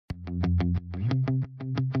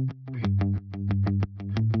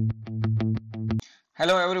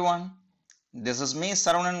Hello everyone, this is me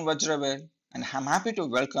Saravanan Vajravel and I'm happy to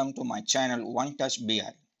welcome to my channel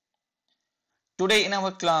OneTouchBI. Today in our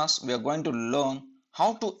class we are going to learn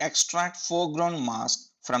how to extract foreground mask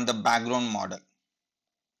from the background model.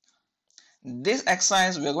 This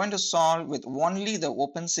exercise we are going to solve with only the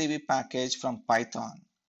OpenCV package from Python.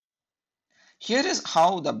 Here is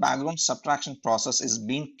how the background subtraction process is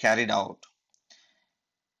being carried out.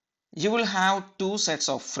 You will have two sets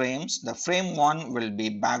of frames. The frame 1 will be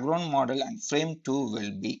background model and frame 2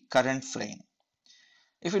 will be current frame.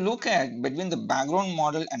 If you look at between the background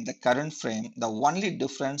model and the current frame, the only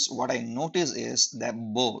difference what I notice is the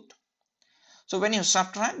both. So when you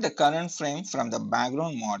subtract the current frame from the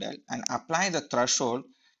background model and apply the threshold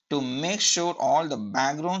to make sure all the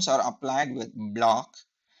backgrounds are applied with black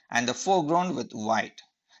and the foreground with white,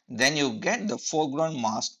 then you get the foreground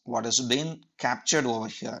mask what has been captured over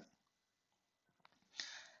here.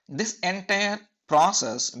 This entire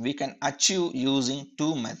process we can achieve using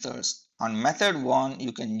two methods. On method 1,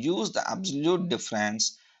 you can use the absolute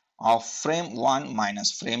difference of frame 1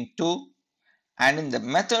 minus frame 2, and in the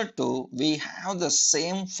method 2, we have the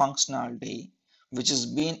same functionality which is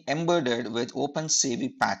being embedded with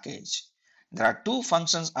OpenCV package. There are two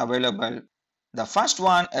functions available. The first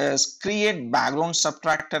one is create background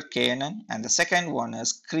subtractor KNN and the second one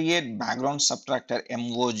is create background subtractor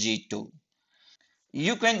MOG2.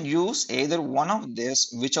 You can use either one of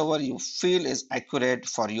these, whichever you feel is accurate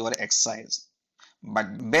for your exercise.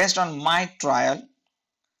 But based on my trial,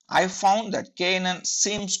 I found that KNN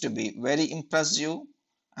seems to be very impressive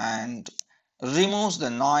and removes the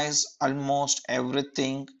noise almost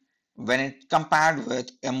everything when it compared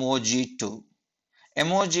with MOG2.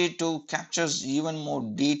 MOG2 captures even more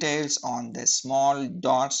details on the small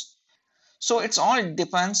dots. So it's all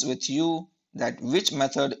depends with you that which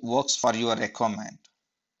method works for your requirement.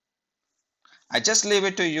 I just leave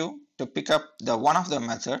it to you to pick up the one of the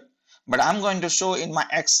method, but I'm going to show in my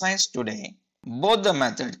exercise today both the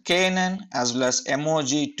method KNN as well as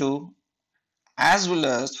MOG2 as well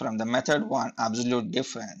as from the method 1 absolute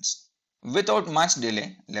difference. Without much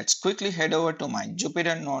delay, let's quickly head over to my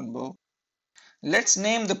Jupyter notebook. Let's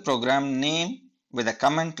name the program name with a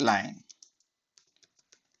comment line.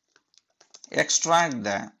 Extract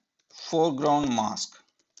the foreground mask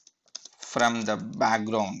from the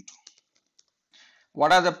background.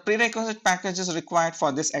 What are the prerequisite packages required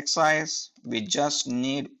for this exercise? We just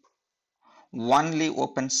need only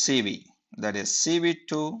OpenCV, that is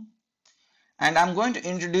CV2, and I'm going to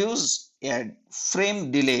introduce a frame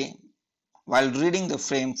delay while reading the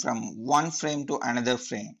frame from one frame to another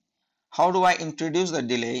frame. How do I introduce the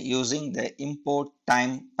delay? Using the import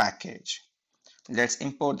time package. Let's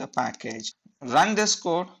import the package. Run this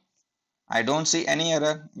code. I don't see any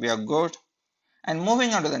error. We are good. And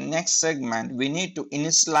moving on to the next segment, we need to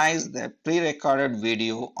initialize the pre-recorded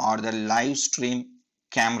video or the live stream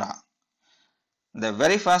camera. The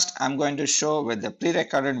very first I'm going to show with the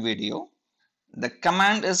pre-recorded video. The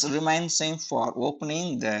command is remain same for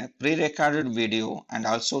opening the pre-recorded video and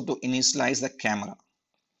also to initialize the camera.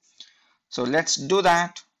 So let's do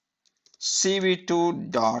that. cv2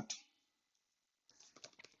 dot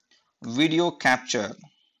video capture,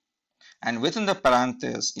 and within the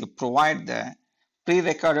parenthesis you provide the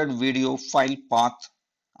pre-recorded video file path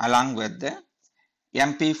along with the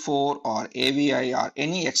MP4 or AVI or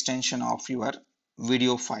any extension of your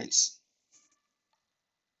video files.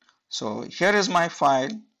 So here is my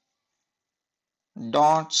file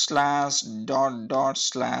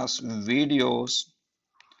 //videos,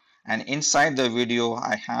 and inside the video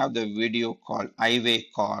I have the video called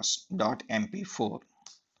iwaycars.mp4.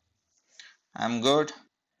 I'm good.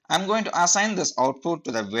 I'm going to assign this output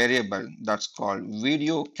to the variable that's called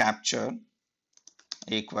video capture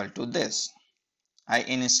equal to this. I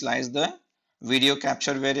initialize the video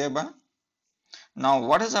capture variable. Now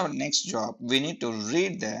what is our next job? We need to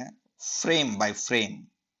read the frame by frame.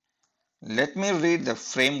 Let me read the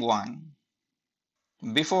frame 1.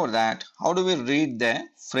 Before that, how do we read the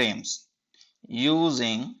frames?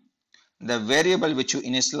 Using the variable which you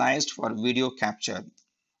initialized for video capture.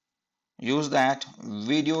 Use that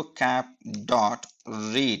video cap dot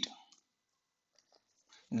read.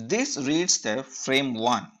 This reads the frame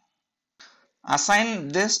 1. Assign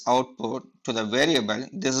this output to the variable.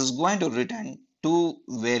 This is going to return two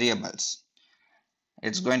variables.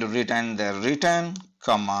 It's going to return the return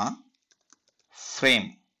comma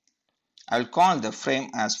frame. I'll call the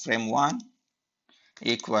frame as frame 1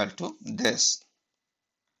 equal to this.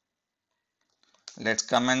 Let's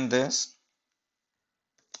comment this.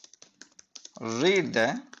 Read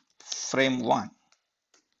the frame 1.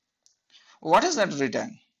 What is that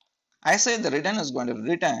return? I say the return is going to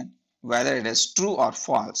return whether it is true or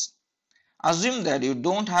false. Assume that you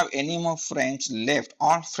don't have any more frames left,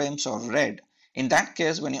 all frames are read. In that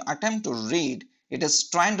case, when you attempt to read, it is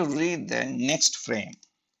trying to read the next frame.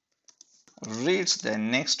 Reads the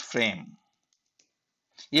next frame.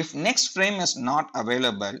 If next frame is not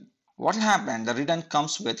available, what will happen? The return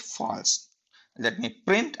comes with false. Let me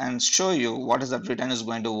print and show you what is the return is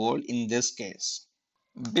going to hold in this case.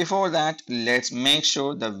 Before that, let's make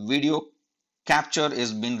sure the video capture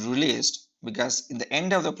is being released, because in the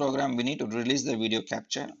end of the program we need to release the video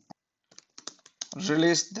capture.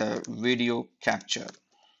 Release the video capture.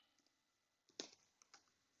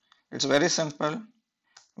 It's very simple.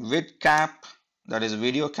 With cap, that is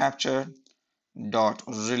video capture dot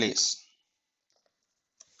release.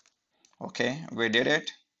 Okay, we did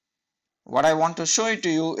it. What I want to show it to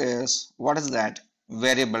you is what is that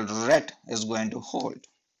variable ret is going to hold.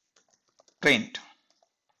 Print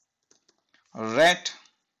ret.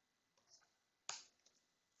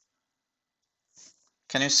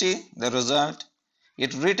 Can you see the result?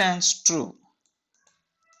 It returns true.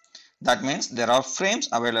 That means there are frames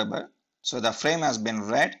available. So the frame has been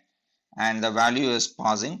read and the value is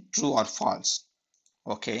passing true or false.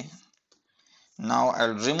 Okay. Now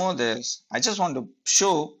I'll remove this. I just want to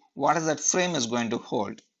show what is that frame is going to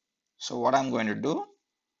hold. So what I'm going to do,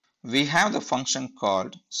 we have the function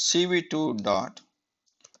called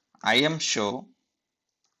cv2.imshow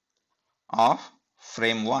of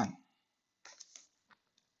frame 1.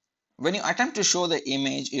 When you attempt to show the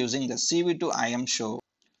image using the cv2imshow,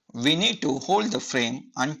 we need to hold the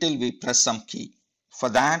frame until we press some key. For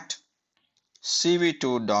that,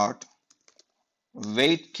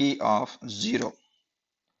 cv2.wait key of 0.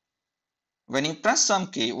 When you press some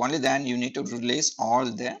key, only then you need to release all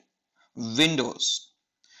the windows.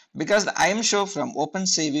 Because the imshow from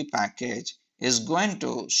OpenCV package is going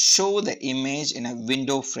to show the image in a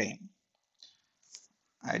window frame.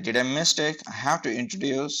 I did a mistake. I have to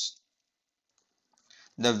introduce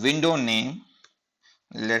the window name.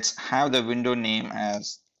 Let's have the window name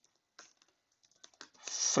as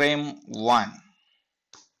frame 1.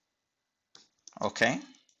 Okay.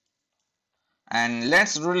 And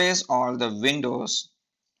let's release all the windows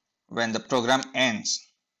when the program ends.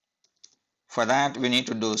 For that, we need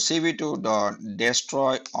to do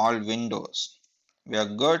cv2.destroy all windows. We are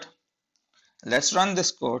good. Let's run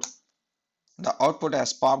this code. The output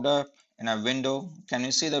has popped up in a window. Can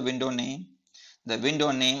you see the window name? The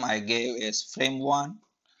window name I gave is frame 1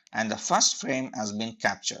 and the first frame has been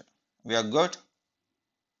captured. We are good.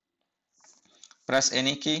 Press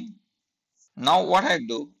any key. Now what I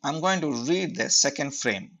do, I'm going to read the second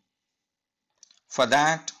frame. For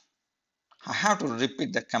that, I have to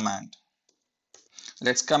repeat the command.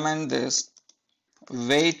 Let's command this,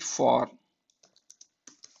 wait for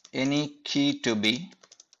any key to be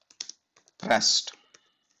pressed.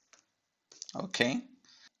 Okay.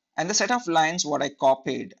 And the set of lines what I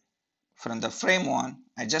copied from the frame 1,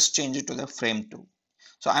 I just change it to the frame 2.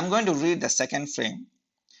 So I'm going to read the second frame.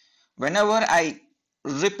 Whenever I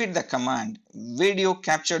repeat the command video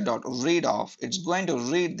capture.read off, it's going to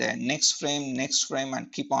read the next frame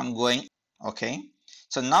and keep on going. Okay.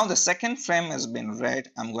 So now the second frame has been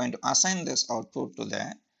read. I'm going to assign this output to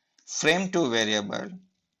the frame 2 variable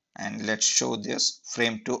and let's show this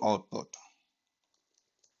frame 2 output.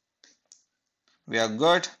 We are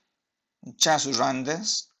good. Just run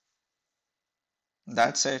this.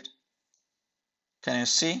 That's it. Can you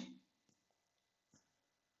see?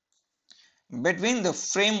 Between the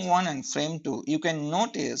frame 1 and frame 2, you can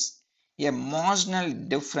notice a marginal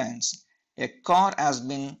difference. A car has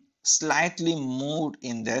been slightly moved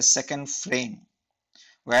in the second frame.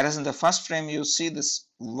 Whereas in the first frame, you see this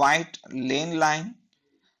white lane line.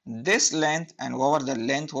 This length and over the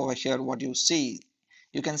length over here, what you see,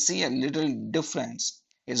 you can see a little difference.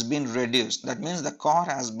 It's been reduced. That means the car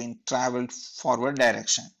has been traveled forward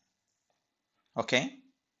direction. Okay.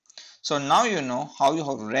 So now you know how you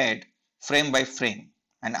have read frame by frame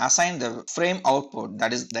and assign the frame output,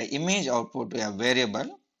 that is the image output, to a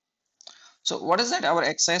variable. So what is that our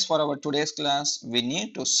exercise for our today's class? We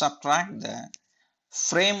need to subtract the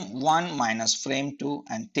frame 1 minus frame 2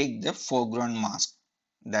 and take the foreground mask.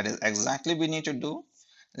 That is exactly we need to do.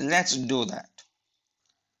 Let's do that.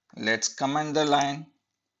 Let's comment the line,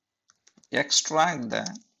 extract the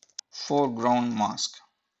foreground mask.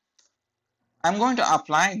 I'm going to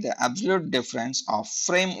apply the absolute difference of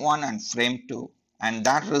frame 1 and frame 2, and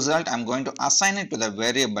that result I'm going to assign it to the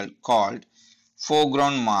variable called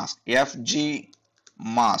foreground mask, FG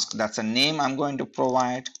mask. That's a name I'm going to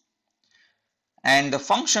provide. And the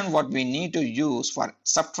function what we need to use for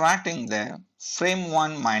subtracting the frame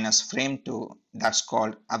 1 minus frame 2, that's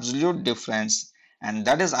called absolute difference, and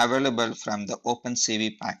that is available from the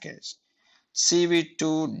OpenCV package.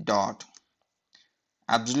 CV2 dot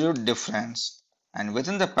absolute difference, and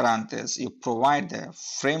within the parenthesis you provide the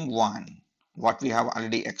frame 1 what we have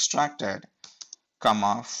already extracted,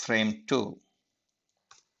 comma frame 2.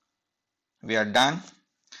 We are done.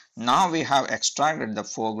 Now we have extracted the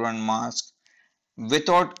foreground mask.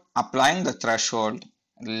 Without applying the threshold,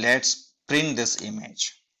 let's print this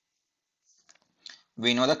image.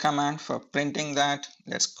 We know the command for printing that.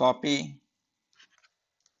 Let's copy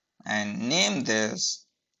and name this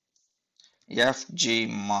FG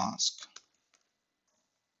mask.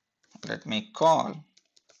 Let me call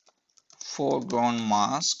foreground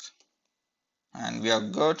mask, and we are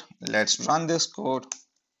good. Let's run this code.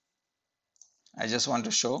 I just want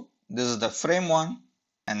to show this is the frame 1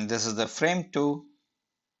 and this is the frame 2.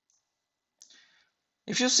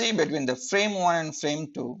 If you see between the frame 1 and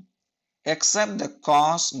frame 2, except the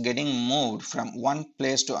cause getting moved from one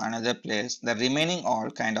place to another place, the remaining all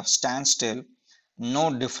kind of stand still,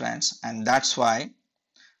 no difference, and that's why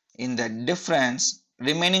in the difference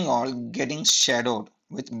remaining all getting shadowed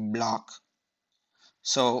with block.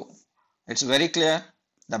 So it's very clear,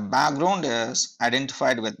 the background is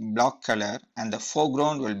identified with block color and the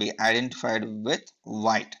foreground will be identified with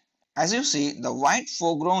white. As you see, the white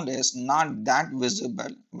foreground is not that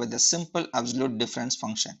visible with the simple absolute difference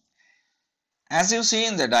function. As you see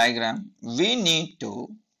in the diagram, we need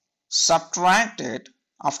to subtract it.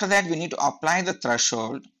 After that, we need to apply the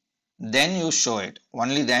threshold. Then you show it.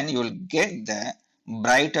 Only then you will get the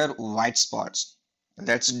brighter white spots.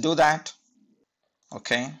 Let's do that.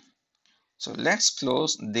 Okay. So let's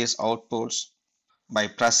close these outputs by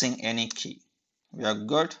pressing any key. We are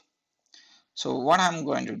good. So what I'm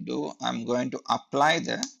going to do, I'm going to apply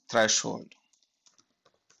the threshold.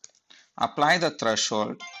 Apply the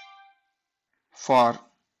threshold for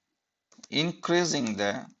increasing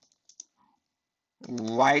the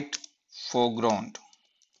white foreground.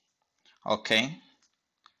 Okay,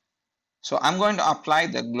 so I'm going to apply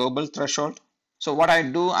the global threshold. So what I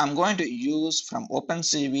do, I'm going to use from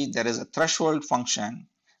OpenCV, there is a threshold function.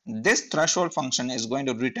 This threshold function is going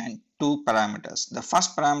to return two parameters. The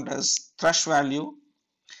first parameter is thresh value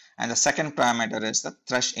and the second parameter is the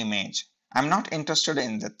thresh image. I'm not interested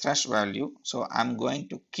in the thresh value, so I'm going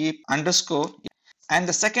to keep underscore. And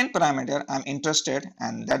the second parameter I'm interested,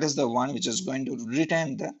 and that is the one which is going to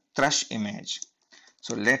return the thresh image.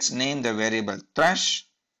 So let's name the variable thresh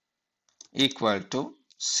equal to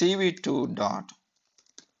cv2 dot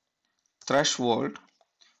threshold.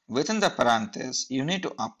 Within the parenthesis, you need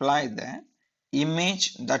to apply the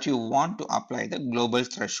image that you want to apply the global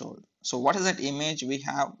threshold. So what is that image? We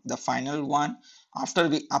have the final one after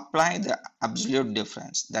we apply the absolute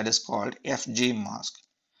difference, that is called FG mask.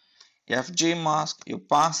 FG mask, you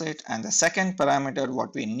pass it, and the second parameter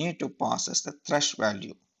what we need to pass is the thresh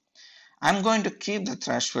value. I'm going to keep the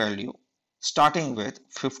thresh value starting with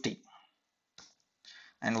 50.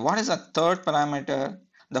 And what is the third parameter?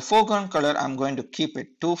 The foreground color, I'm going to keep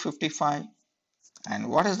it 255. And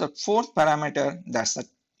what is the fourth parameter? That's the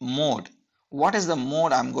mode. What is the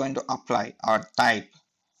mode I'm going to apply or type?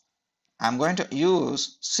 I'm going to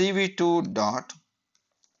use cv2 dot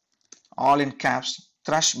all in caps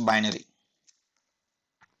thresh binary.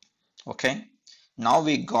 Okay, now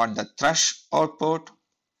we got the thresh output.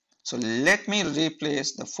 So let me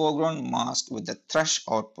replace the foreground mask with the thresh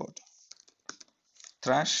output.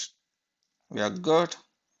 Thresh, we are good.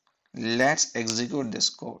 Let's execute this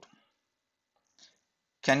code.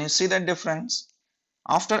 Can you see the difference?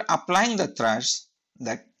 After applying the thresh,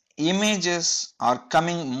 the images are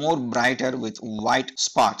coming more brighter with white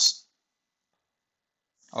spots.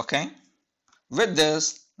 Okay, with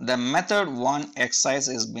this, the method 1 exercise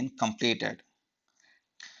has been completed.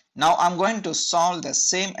 Now I'm going to solve the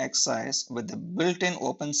same exercise with the built-in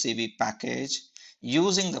OpenCV package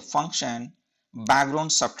using the function background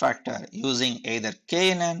subtractor using either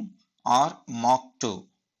KNN or Mach2.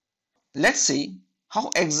 Let's see how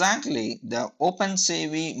exactly the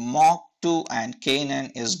OpenCV Mach2 and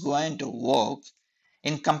KNN is going to work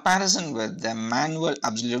in comparison with the manual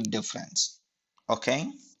absolute difference. Okay,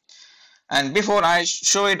 and before I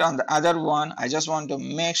show it on the other one, I just want to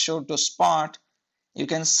make sure to spot. You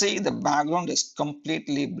can see the background is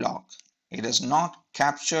completely blocked. It has not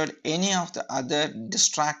captured any of the other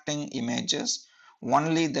distracting images.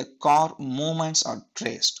 Only the car movements are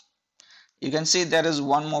traced. You can see there is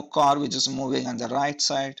one more car which is moving on the right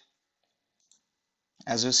side,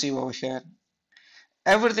 as you see over here.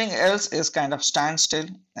 Everything else is kind of standstill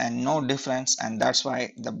and no difference, and that's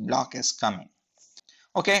why the block is coming.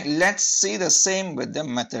 Okay, let's see the same with the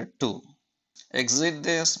method 2. Exit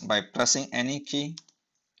this by pressing any key.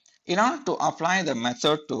 In order to apply the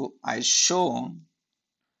method 2 I shown,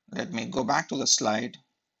 let me go back to the slide.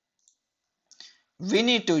 We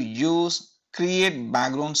need to use create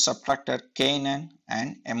background subtractor KNN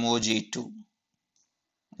and emoji2.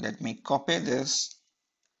 Let me copy this.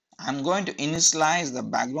 I'm going to initialize the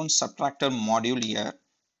background subtractor module here.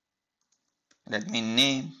 Let me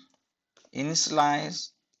name initialize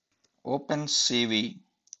OpenCV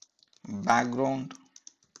background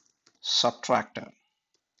subtractor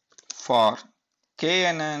for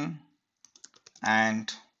KNN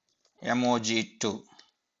and emoji2.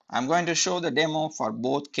 I'm going to show the demo for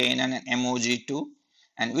both KNN and emoji2,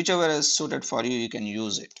 and whichever is suited for you, you can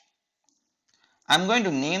use it. I'm going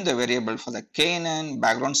to name the variable for the KNN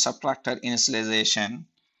background subtractor initialization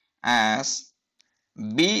as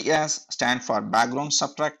BS stand for background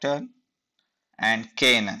subtractor and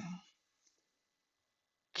KNN.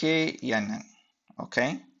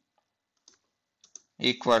 Okay,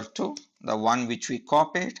 equal to the one which we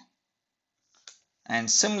copied, and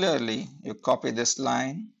similarly you copy this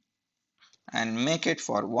line and make it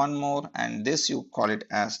for one more, and this you call it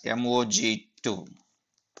as emoji2.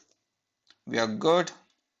 We are good.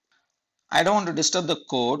 I don't want to disturb the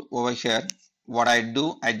code over here. What I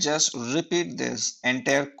do, I just repeat this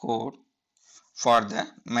entire code for the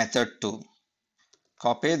method 2.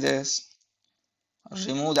 Copy this,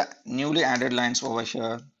 remove the newly added lines over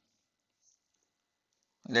here.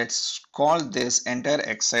 Let's call this entire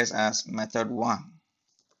exercise as method 1.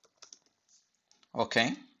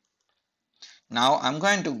 Okay. Now I'm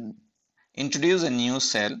going to introduce a new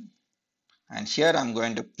cell, and here I'm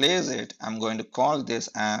going to place it. I'm going to call this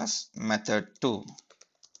as method 2.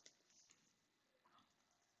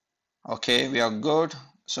 Okay, we are good.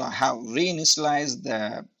 So I have reinitialized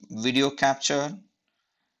the video capture.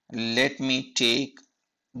 Let me take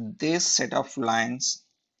this set of lines,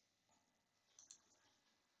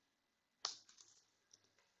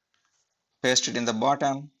 paste it in the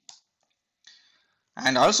bottom,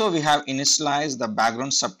 and also we have initialized the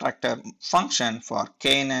background subtractor function for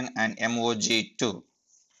KNN and emoji2.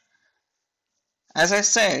 As I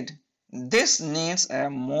said, this needs a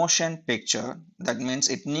motion picture. That means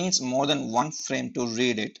it needs more than one frame to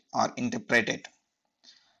read it or interpret it.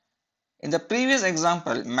 In the previous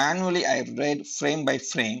example, manually I read frame by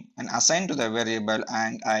frame and assigned to the variable,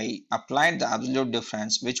 and I applied the absolute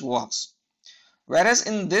difference, which works. Whereas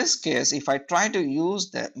in this case, if I try to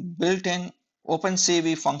use the built-in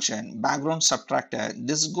OpenCV function background subtractor,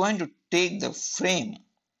 this is going to take the frame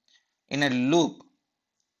in a loop,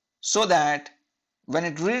 so that when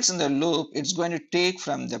it reads in the loop, it's going to take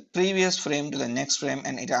from the previous frame to the next frame,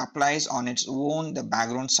 and it applies on its own the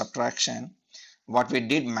background subtraction what we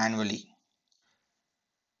did manually.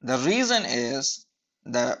 The reason is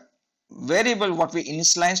the variable what we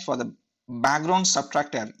initialized for the background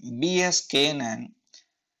subtractor BSKNN,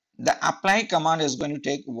 the apply command is going to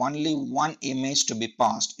take only one image to be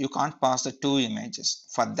passed. You can't pass the two images.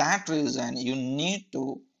 For that reason, you need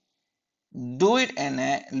to do it in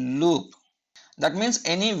a loop. That means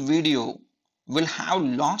any video will have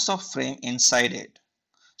lots of frame inside it.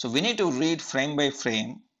 So we need to read frame by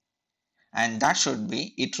frame, and that should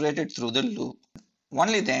be iterated through the loop.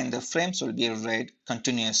 Only then the frames will be read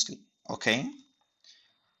continuously. Okay.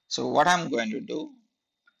 So what I'm going to do,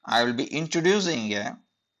 I will be introducing a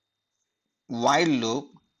while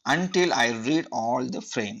loop until I read all the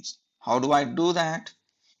frames. How do I do that?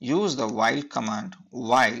 Use the while command,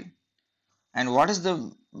 while. And what is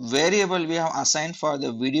the variable we have assigned for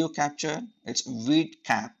the video capture? It's width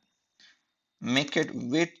cap. Make it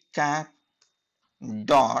width cap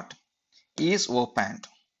dot is opened.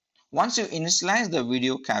 Once you initialize the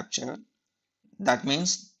video capture, that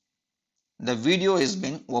means the video is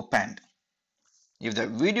being opened. If the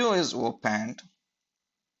video is opened,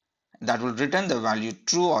 that will return the value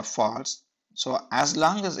true or false. So as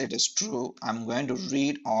long as it is true, I'm going to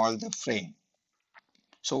read all the frame.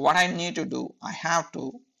 So what I need to do, I have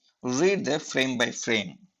to read the frame by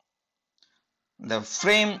frame. The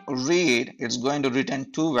frame read is going to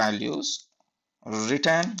return two values,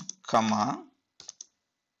 return comma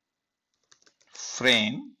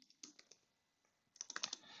frame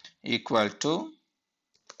equal to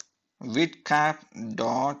width cap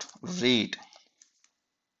dot read.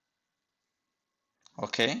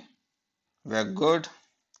 Okay, we're good.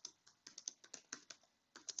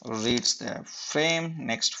 Reads the frame,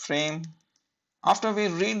 next frame. After we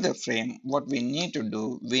read the frame, what we need to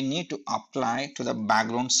do, we need to apply to the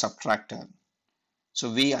background subtractor. So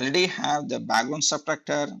we already have the background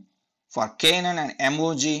subtractor for KNN and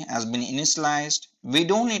emoji has been initialized. We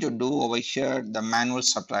don't need to do over here the manual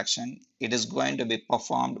subtraction. It is going to be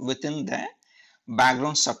performed within the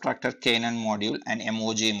background subtractor KNN module and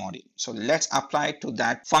emoji module. So let's apply to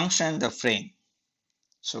that function the frame.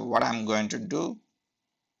 So what I'm going to do,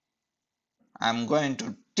 I'm going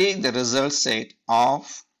to take the result set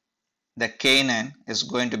of the KNN is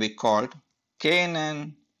going to be called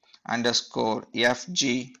KNN underscore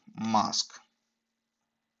FG mask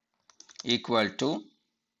equal to,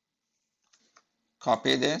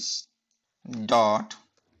 copy this, dot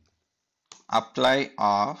apply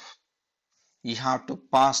of, you have to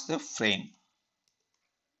pass the frame,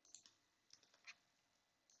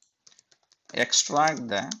 extract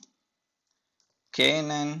the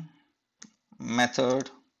KNN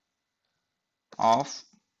method of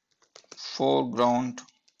foreground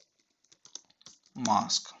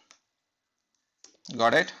mask.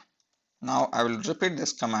 Got it? Now I will repeat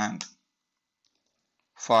this command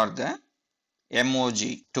for the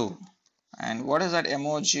emoji2. And what is that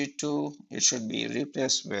emoji2? It should be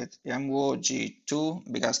replaced with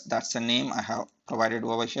emoji2 because that's the name I have provided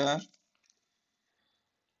over here.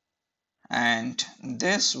 And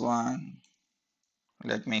this one,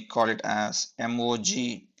 let me call it as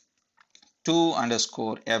emoji2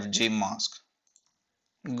 underscore FG mask.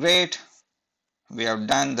 Great. We have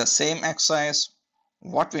done the same exercise.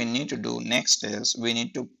 What we need to do next is we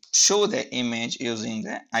need to show the image using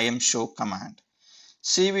the imshow command.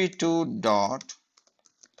 cv2 dot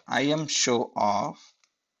imshow of,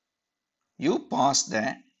 you pass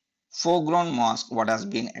the foreground mask what has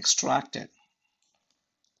been extracted.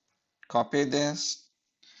 Copy this,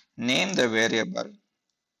 name the variable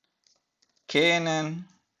KNN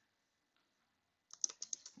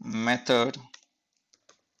method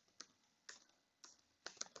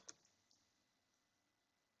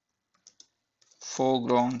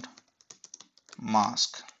foreground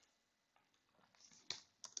mask.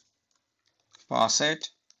 Pass it.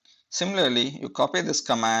 Similarly, you copy this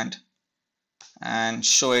command and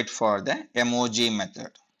show it for the emoji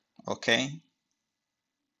method. Okay.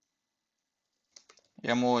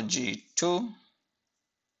 Emoji2.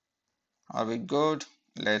 Are we good?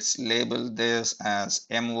 Let's label this as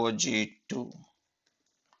emoji2.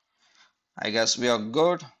 I guess we are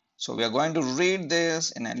good. So we are going to read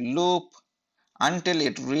this in a loop until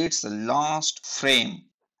it reads the last frame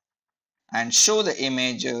and show the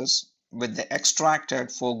images with the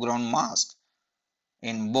extracted foreground mask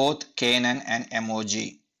in both KNN and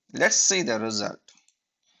emoji. Let's see the result.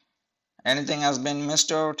 Anything has been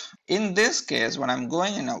missed out? In this case, when I'm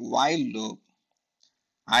going in a while loop,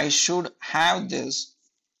 I should have this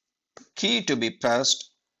key to be pressed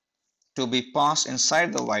to be passed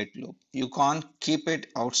inside the while loop. You can't keep it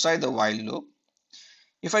outside the while loop.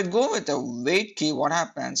 If I go with the wait key, what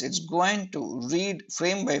happens? It's going to read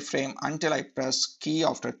frame by frame until I press key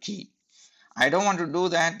after key. I don't want to do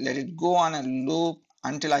that. Let it go on a loop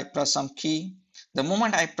until I press some key. The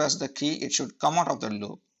moment I press the key, it should come out of the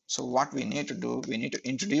loop. So what we need to do, we need to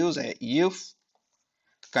introduce a if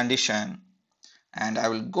condition, and I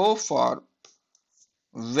will go for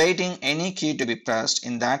waiting any key to be pressed.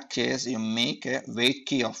 In that case, you make a wait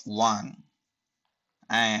key of 1,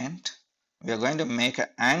 and we are going to make an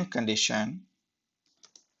AND condition,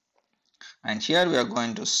 and here we are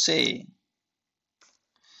going to say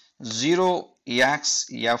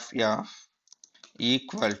 0xff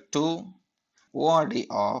equal to ORD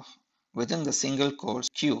of within the single quotes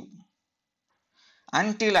Q.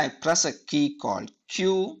 Until I press a key called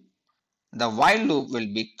Q, the while loop will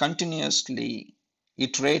be continuously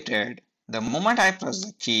iterated. The moment I press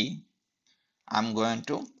the key, I'm going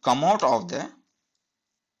to come out of the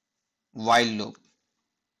while loop.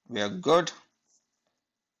 We are good.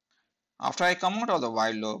 After I come out of the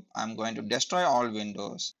while loop, I'm going to destroy all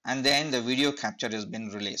windows, and then the video capture has been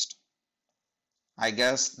released. I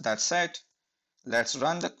guess that's it. Let's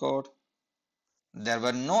run the code. There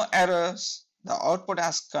were no errors. The output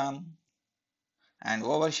has come, and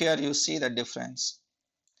over here you see the difference.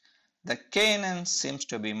 The KNN seems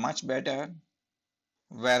to be much better,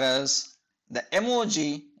 whereas the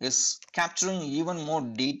emoji is capturing even more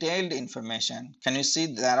detailed information. Can you see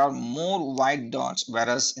there are more white dots,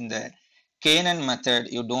 whereas in the KNN method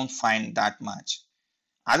you don't find that much.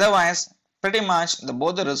 Otherwise, pretty much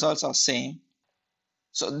both the results are same.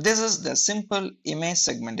 So this is the simple image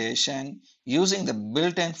segmentation using the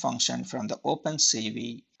built-in function from the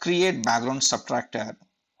OpenCV create background subtractor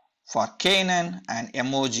for KNN and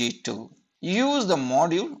emoji2. Use the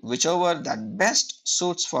module whichever that best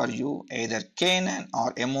suits for you, either KNN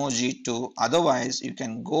or emoji2. Otherwise, you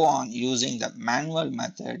can go on using the manual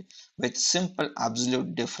method with simple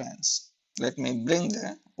absolute difference. Let me bring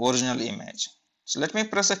the original image. So let me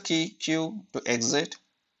press a key Q to exit.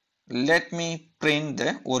 Let me print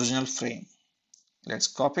the original frame. Let's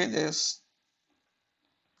copy this,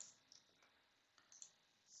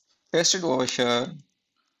 paste it over here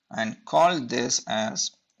and call this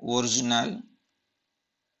as original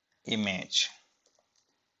image,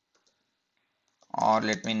 or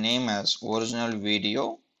let me name as original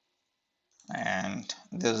video, and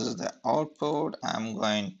this is the output. I'm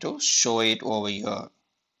going to show it over here.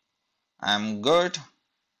 I'm good.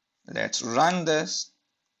 Let's run this.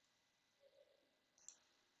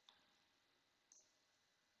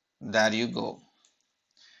 There you go.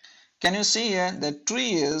 Can you see here the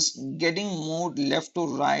tree is getting moved left to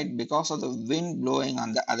right because of the wind blowing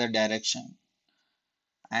on the other direction.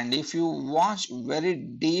 And if you watch very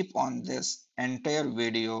deep on this entire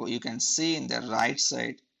video, you can see in the right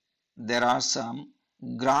side there are some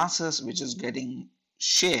grasses which is getting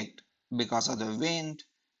shaked because of the wind,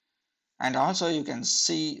 and also you can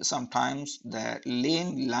see sometimes the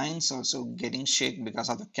lane lines also getting shaked because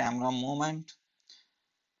of the camera movement.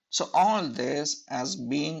 So all this has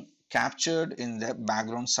been captured in the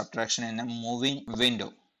background subtraction in a moving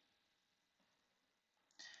window.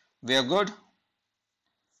 We are good.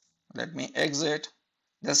 Let me exit.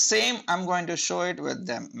 The same I'm going to show it with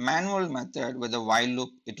the manual method with the while loop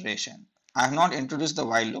iteration. I have not introduced the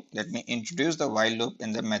while loop. Let me introduce the while loop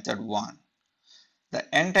in the method 1. The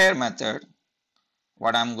entire method,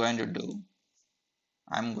 what I'm going to do,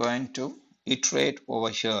 I'm going to iterate over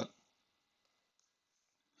here.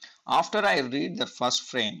 After I read the first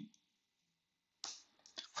frame,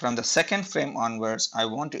 from the second frame onwards, I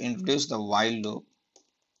want to introduce the while loop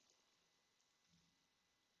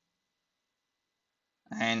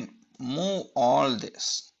and move all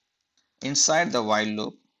this inside the while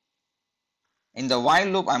loop. In the while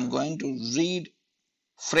loop, I'm going to read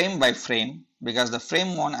frame by frame because the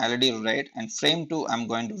frame 1 I already read, and frame 2 I'm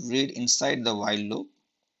going to read inside the while loop,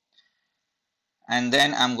 and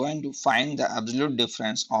then I'm going to find the absolute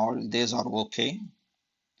difference. All these are okay.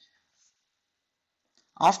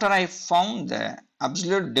 After I found the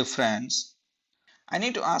absolute difference, I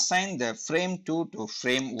need to assign the frame 2 to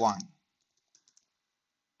frame 1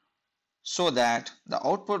 so that the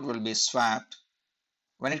output will be swapped.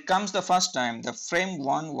 When it comes the first time, the frame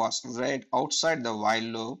 1 was read outside the while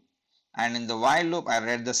loop, and in the while loop I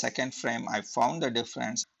read the second frame. I found the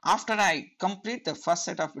difference. After I complete the first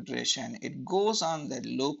set of iteration, it goes on the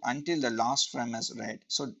loop until the last frame is read.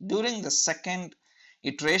 So during the second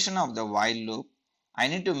iteration of the while loop, I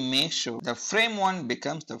need to make sure the frame 1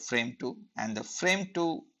 becomes the frame 2 and the frame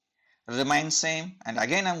 2 remains same, and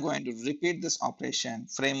again I'm going to repeat this operation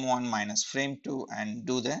frame 1 minus frame 2 and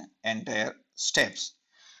do the entire steps.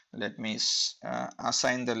 Let me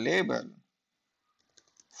assign the label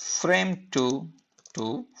frame 2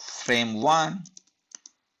 to frame 1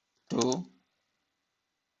 to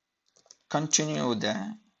continue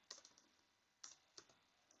the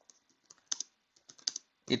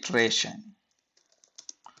iteration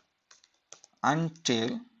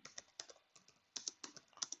until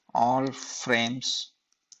all frames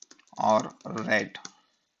are read.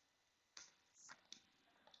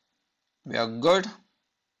 We are good.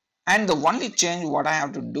 And the only change what I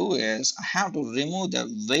have to do is I have to remove the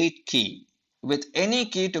wait key. With any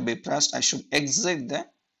key to be pressed, I should exit the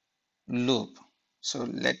loop. So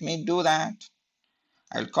let me do that.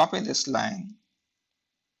 I'll copy this line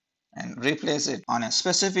and replace it on a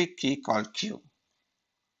specific key called Q.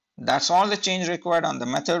 That's all the change required on the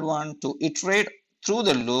method 1 to iterate through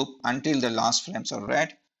the loop until the last frames are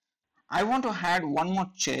read. I want to add one more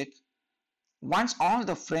check. Once all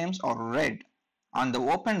the frames are read on the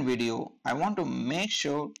open video, I want to make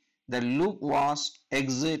sure the loop was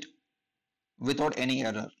exit without any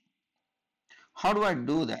error. How do I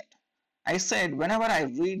do that? I said whenever I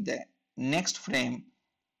read the next frame,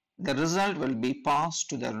 the result will be passed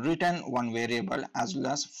to the return one variable as well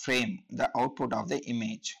as frame, the output of the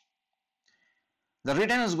image. The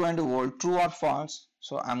return is going to hold true or false,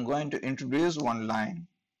 so I'm going to introduce one line,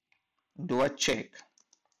 do a check.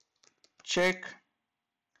 Check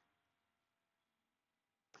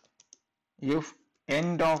if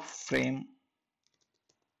end of frame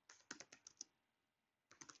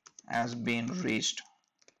has been reached.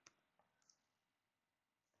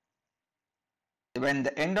 When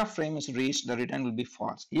the end of frame is reached, the return will be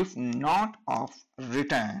false. If not of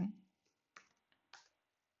return,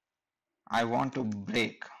 I want to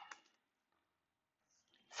break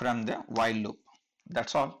from the while loop.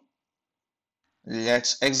 That's all.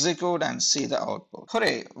 Let's execute and see the output.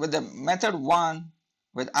 Hooray! With the method 1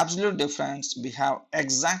 with absolute difference, we have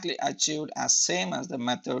exactly achieved as same as the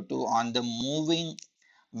method 2 on the moving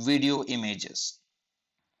video images.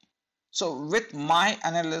 So with my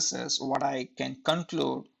analysis, what I can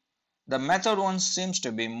conclude, the method 1 seems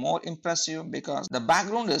to be more impressive because the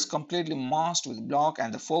background is completely masked with black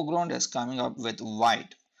and the foreground is coming up with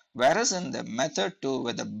white. Whereas in the method 2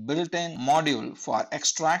 with the built-in module for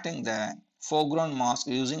extracting the foreground mask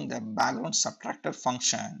using the background subtractor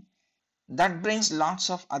function, that brings lots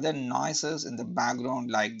of other noises in the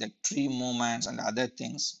background like the tree movements and other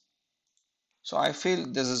things. So I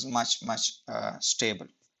feel this is much stable.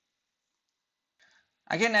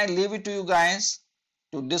 Again, I leave it to you guys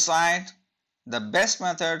to decide the best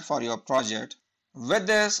method for your project. With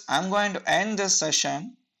this, I'm going to end this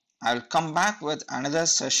session. I'll come back with another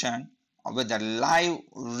session with a live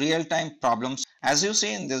real-time problems. As you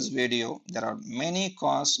see in this video, there are many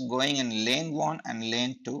cars going in lane 1 and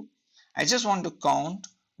lane 2. I just want to count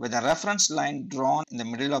with a reference line drawn in the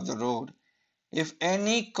middle of the road. If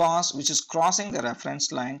any cars which is crossing the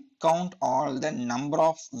reference line, count all the number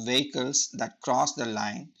of vehicles that cross the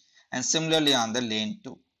line, and similarly on the lane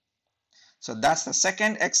 2. So that's the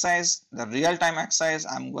second exercise, the real-time exercise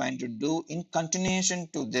I'm going to do in continuation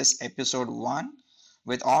to this episode 1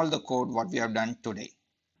 with all the code what we have done today.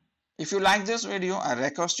 If you like this video, I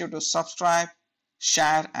request you to subscribe,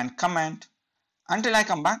 share and comment. Until I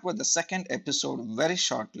come back with the second episode very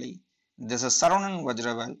shortly, this is Saronan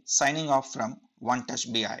Vajravel signing off from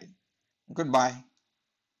OneTouchBI. Goodbye.